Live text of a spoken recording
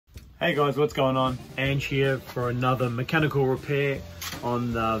Hey guys, what's going on? Ange here for another mechanical repair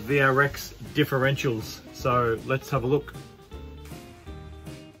on the VRX differentials. So let's have a look.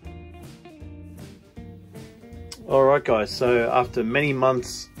 Alright guys, so after many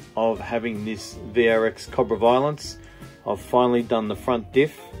months of having this VRX COBRA Violence, I've finally done the front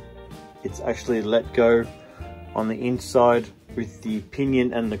diff. It's actually let go on the inside with the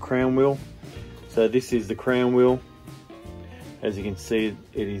pinion and the crown wheel. So this is the crown wheel. As you can see,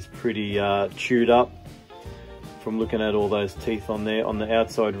 it is pretty chewed up from looking at all those teeth on there on the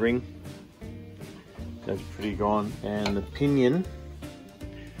outside ring. That's pretty gone, and the pinion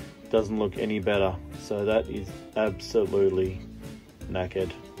doesn't look any better. So that is absolutely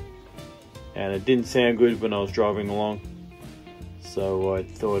knackered, and it didn't sound good when I was driving along. So I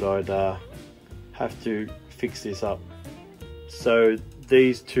thought I'd have to fix this up. So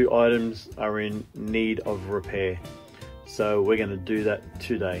these two items are in need of repair. So we're going to do that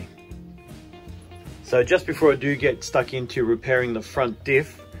today. So just before I do get stuck into repairing the front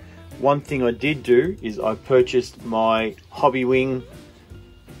diff, one thing I did do is I purchased my Hobbywing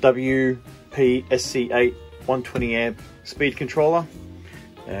WP-SC8 120 amp speed controller,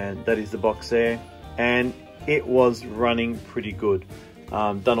 and that is the box there, and it was running pretty good.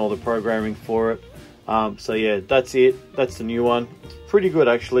 Done all the programming for it. So yeah, that's it. That's the new one. It's pretty good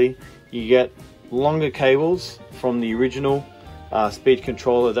actually. You get longer cables from the original speed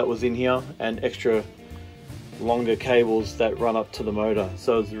controller that was in here, and extra longer cables that run up to the motor.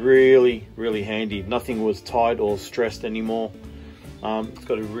 So it's really handy. Nothing was tight or stressed anymore. It's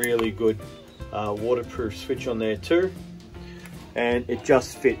got a really good waterproof switch on there too, and it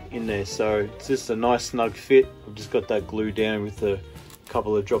just fit in there. So it's just a nice snug fit. I've just got that glued down with a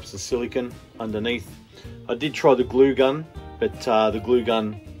couple of drops of silicone underneath. I did try the glue gun, but the glue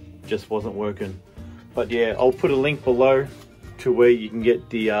gun just wasn't working. But yeah, I'll put a link below to where you can get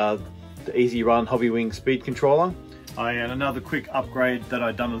the Easy Run Hobbywing speed controller. And another quick upgrade that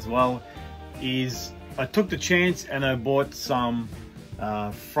I've done as well is I took the chance and I bought some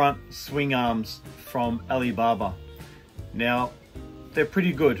front swing arms from Alibaba. Now they're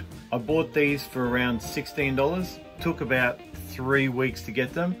pretty good. I bought these for around $16. Took about 3 weeks to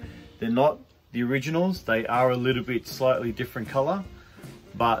get them. They're not the originals. They are a little bit slightly different color,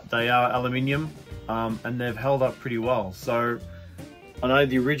 but they are aluminium, and they've held up pretty well. So I know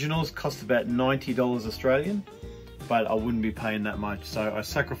the originals cost about $90 Australian, but I wouldn't be paying that much. So I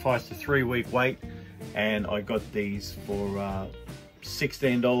sacrificed a 3-week wait and I got these for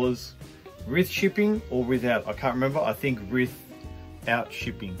 $16 with shipping or without. I can't remember. I think without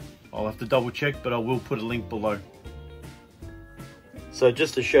shipping. I'll have to double check, but I will put a link below. So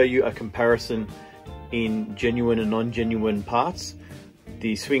just to show you a comparison in genuine and non-genuine parts,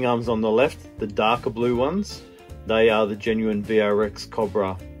 the swing arms on the left, the darker blue ones, they are the genuine VRX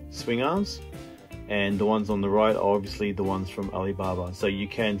COBRA swing arms, and the ones on the right are obviously the ones from Alibaba. So you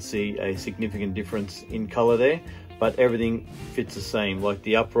can see a significant difference in color there, but everything fits the same. Like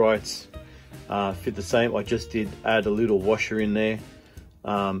the uprights fit the same. I just did add a little washer in there,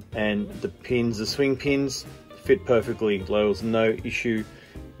 and the pins, the swing pins, fit perfectly. There was no issue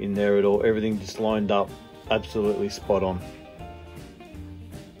in there at all. Everything just lined up absolutely spot on.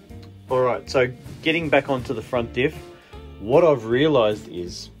 Alright, so getting back onto the front diff, what I've realized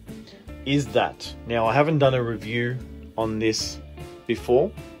is that, now I haven't done a review on this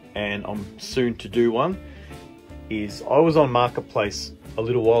before, and I'm soon to do one, is I was on Marketplace a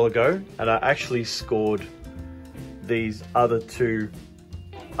little while ago and I actually scored these other two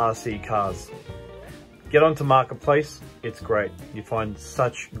RC cars. Get onto Marketplace, it's great. You find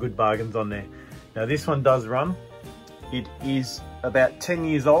such good bargains on there. Now this one does run. It is about 10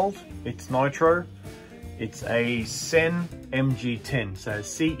 years old. It's nitro. It's a CEN MG10, so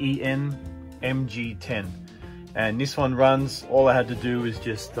CEN MG10. And this one runs, all I had to do is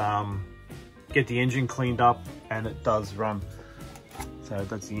just get the engine cleaned up and it does run. So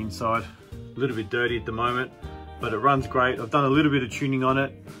that's the inside. A little bit dirty at the moment, but it runs great. I've done a little bit of tuning on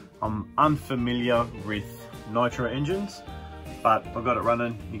it. I'm unfamiliar with nitro engines, but I've got it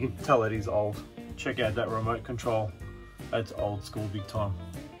running. You can tell it is old. Check out that remote control. That's old school big time.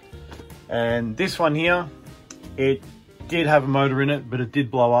 And this one here, it did have a motor in it, but it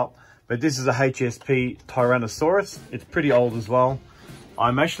did blow up. But this is a HSP Tyrannosaurus. It's pretty old as well.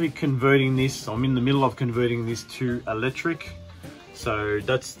 I'm actually converting this, I'm in the middle of converting this to electric. So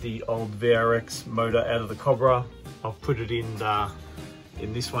that's the old VRX motor out of the COBRA. I've put it in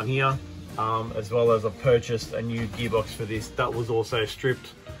this one here, as well as I've purchased a new gearbox for this. That was also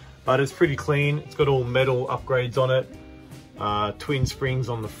stripped, but it's pretty clean. It's got all metal upgrades on it, twin springs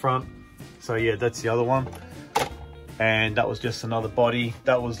on the front. So yeah, that's the other one. and that was just another body.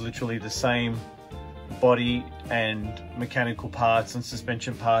 That was literally the same body and mechanical parts and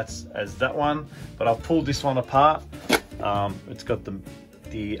suspension parts as that one, but I've pulled this one apart. It's got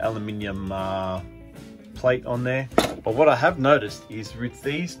the aluminium plate on there, but what I have noticed is with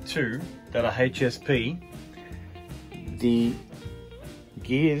these two that are HSP, the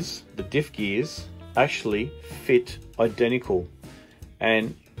gears, the diff gears, actually fit identical.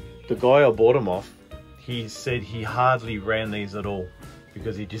 And the guy I bought them off, he said he hardly ran these at all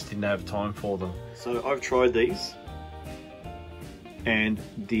because he just didn't have time for them. So I've tried these, and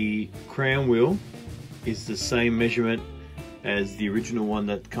the crown wheel is the same measurement as the original one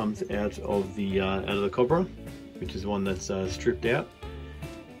that comes out of the COBRA, which is one that's stripped out,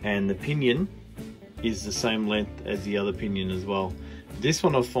 and the pinion is the same length as the other pinion as well. This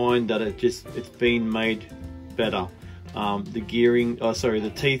one I find that it's been made better. The gearing,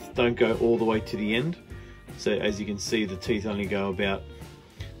 the teeth don't go all the way to the end. So as you can see, the teeth only go about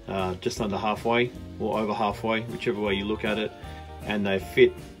just under halfway or over halfway, whichever way you look at it, and they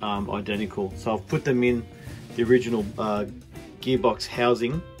fit identical. So I've put them in the original gearbox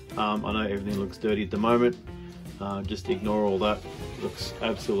housing. I know everything looks dirty at the moment. Just ignore all that. It looks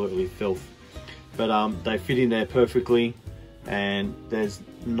absolutely filth. But they fit in there perfectly, and there's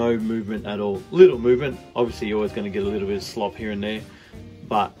no movement at all. Little movement, obviously you're always going to get a little bit of slop here and there,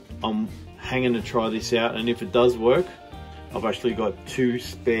 but I'm hanging to try this out, and if it does work, I've actually got 2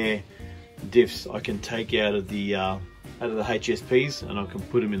 spare diffs I can take out of the HSPs, and I can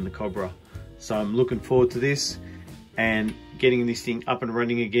put them in the COBRA. So I'm looking forward to this and getting this thing up and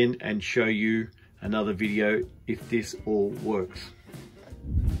running again, and show you another video if this all works.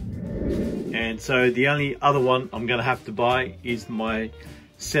 And so the only other one I'm going to have to buy is my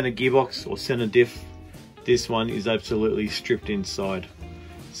center gearbox or center diff. This one is absolutely stripped inside.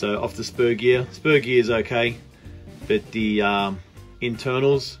 So off the spur gear is okay, but the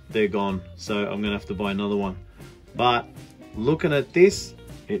internals, they're gone. So I'm going to have to buy another one. But looking at this,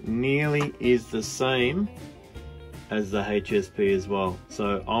 it nearly is the same as the HSP as well.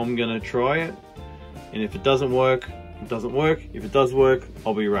 So I'm going to try it, and if it doesn't work, it doesn't work. If it does work,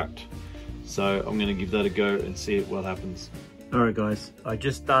 I'll be wrapped. So I'm going to give that a go and see what happens. Alright guys, I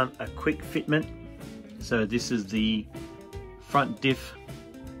just done a quick fitment. So this is the front diff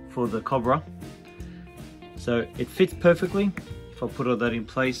for the COBRA. So it fits perfectly. If I put all that in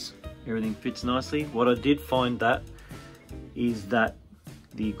place, everything fits nicely. What I did find that is that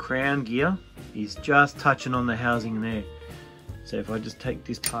the crown gear is just touching on the housing there. So if I just take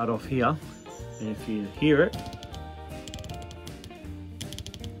this part off here, and if you hear it,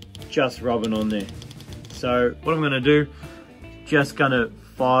 just rubbing on there. So what I'm going to do, just going to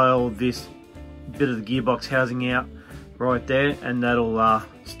file this bit of the gearbox housing out right there, and that'll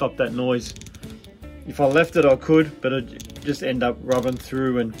stop that noise. If I left it I could, but it just end up rubbing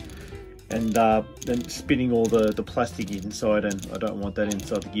through and then spitting all the plastic inside, and I don't want that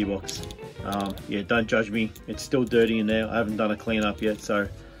inside the gearbox. Yeah, don't judge me, it's still dirty in there. I haven't done a clean up yet, so,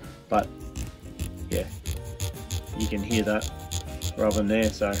 but yeah, you can hear that rubbing there.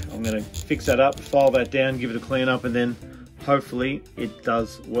 So I'm going to fix that up, file that down, give it a clean up, and then hopefully it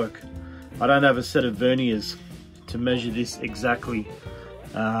does work. I don't have a set of verniers to measure this exactly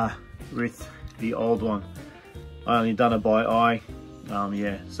with the old one. I only done it by eye.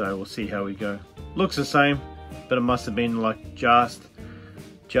 Yeah, so we'll see how we go. Looks the same, but it must have been like just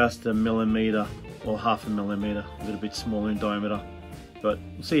a millimeter or half a millimeter, a little bit smaller in diameter. But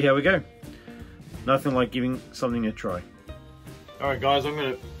we'll see how we go. Nothing like giving something a try. Alright guys, I'm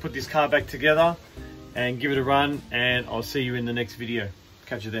going to put this car back together and give it a run, and I'll see you in the next video.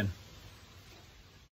 Catch you then.